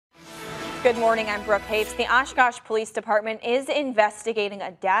Good morning, I'm Brooke Hapes. The Oshkosh Police Department is investigating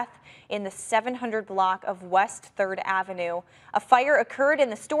a death in the 700 block of West 3rd Avenue. A fire occurred in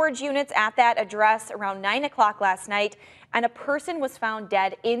the storage units at that address around 9 o'clock last night, and a person was found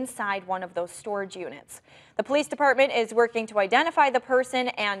dead inside one of those storage units. The police department is working to identify the person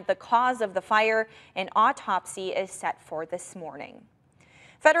and the cause of the fire. An autopsy is set for this morning.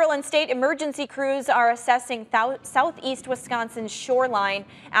 Federal and state emergency crews are assessing southeast Wisconsin's shoreline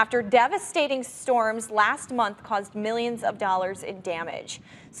after devastating storms last month caused millions of dollars in damage.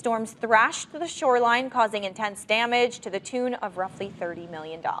 Storms thrashed the shoreline, causing intense damage to the tune of roughly $30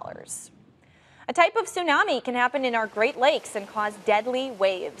 million. A type of tsunami can happen in our Great Lakes and cause deadly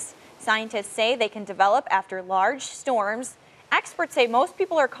waves. Scientists say they can develop after large storms. Experts say most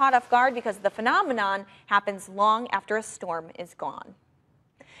people are caught off guard because the phenomenon happens long after a storm is gone.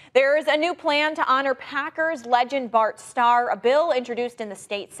 There's a new plan to honor Packers legend Bart Starr. A bill introduced in the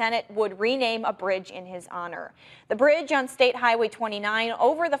state Senate would rename a bridge in his honor. The bridge on State Highway 29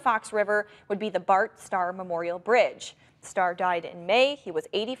 over the Fox River would be the Bart Starr Memorial Bridge. Starr died in May. He was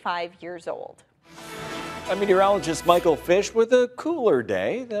 85 years old. I'm meteorologist Michael Fish with a cooler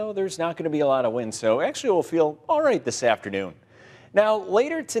day, though there's not going to be a lot of wind, so actually we'll feel all right this afternoon. Now,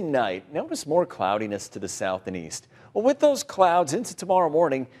 later tonight, notice more cloudiness to the south and east. Well, with those clouds into tomorrow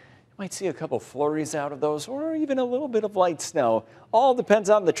morning, you might see a couple flurries out of those or even a little bit of light snow. All depends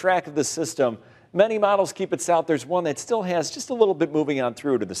on the track of the system. Many models keep it south. There's one that still has just a little bit moving on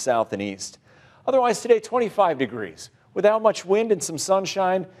through to the south and east. Otherwise, today, 25 degrees. Without much wind and some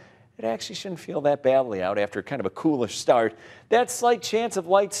sunshine, it actually shouldn't feel that badly out after kind of a coolish start. That slight chance of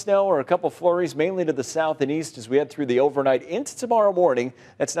light snow or a couple flurries, mainly to the south and east as we head through the overnight into tomorrow morning.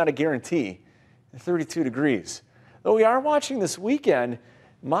 That's not a guarantee. 32 degrees. Though we are watching this weekend,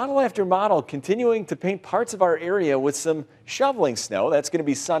 model after model continuing to paint parts of our area with some shoveling snow. That's going to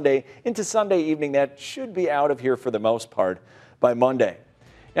be Sunday into Sunday evening. That should be out of here for the most part by Monday.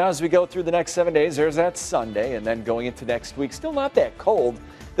 Now, as we go through the next 7 days, there's that Sunday, and then going into next week, still not that cold,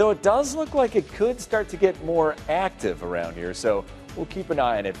 though it does look like it could start to get more active around here, so we'll keep an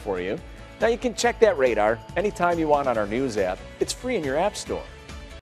eye on it for you. Now, you can check that radar anytime you want on our news app. It's free in your app store.